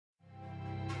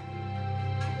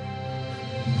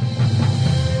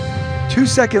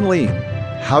2-Second Lean,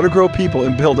 How to Grow People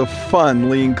and Build a Fun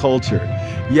Lean Culture.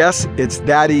 Yes, it's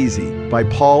that easy, by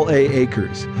Paul A.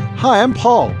 Akers. Hi, I'm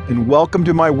Paul, and welcome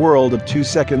to my world of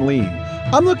 2-Second Lean.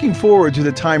 I'm looking forward to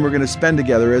the time we're going to spend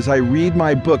together as I read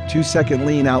my book, 2-Second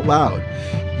Lean, out loud.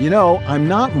 You know, I'm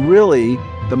not really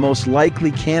the most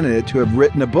likely candidate to have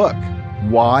written a book.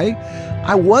 Why?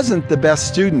 I wasn't the best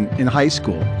student in high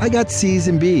school. I got C's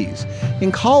and B's.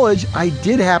 In college, I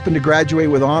did happen to graduate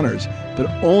with honors, but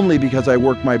only because I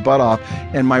worked my butt off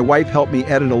and my wife helped me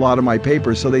edit a lot of my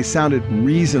papers so they sounded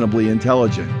reasonably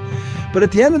intelligent. But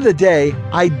at the end of the day,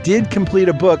 I did complete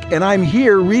a book and I'm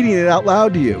here reading it out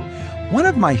loud to you. One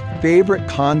of my favorite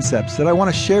concepts that I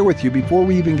want to share with you before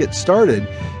we even get started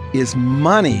is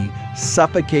money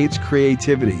suffocates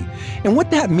creativity. And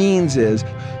what that means is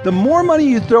the more money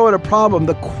you throw at a problem,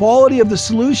 the quality of the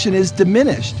solution is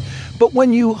diminished. But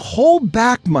when you hold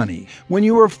back money, when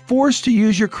you are forced to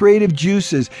use your creative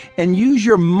juices and use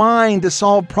your mind to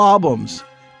solve problems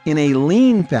in a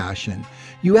lean fashion,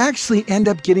 you actually end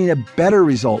up getting a better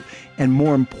result. And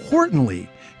more importantly,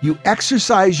 you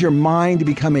exercise your mind to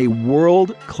become a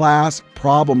world-class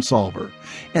problem solver.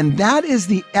 And that is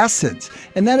the essence.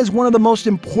 And that is one of the most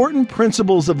important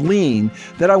principles of lean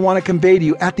that I want to convey to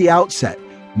you at the outset.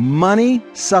 Money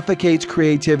suffocates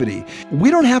creativity.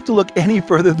 We don't have to look any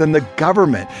further than the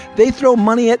government. They throw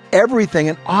money at everything,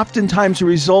 and oftentimes the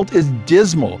result is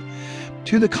dismal.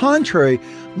 To the contrary,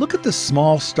 look at the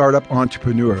small startup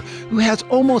entrepreneur who has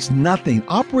almost nothing,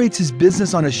 operates his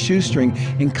business on a shoestring,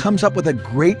 and comes up with a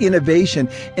great innovation,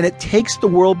 and it takes the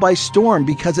world by storm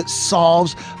because it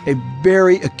solves a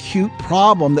very acute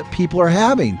problem that people are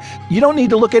having. You don't need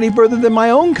to look any further than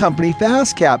my own company,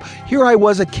 FastCap. Here I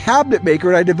was a cabinet maker,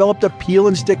 and I developed a peel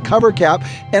and stick cover cap,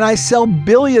 and I sell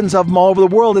billions of them all over the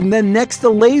world, and then next to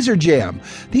Laser Jam.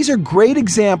 These are great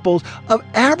examples of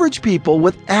average people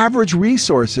with average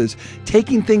resources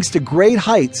taking things to great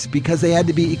heights because they had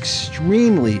to be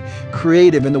extremely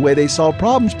creative in the way they solved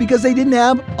problems because they didn't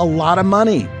have a lot of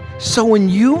money. So when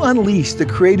you unleash the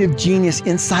creative genius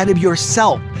inside of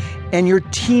yourself and your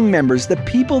team members, the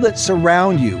people that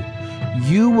surround you,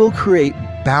 you will create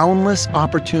boundless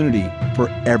opportunity for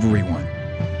everyone.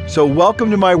 So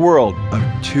welcome to my world of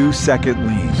 2-Second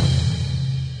Lean.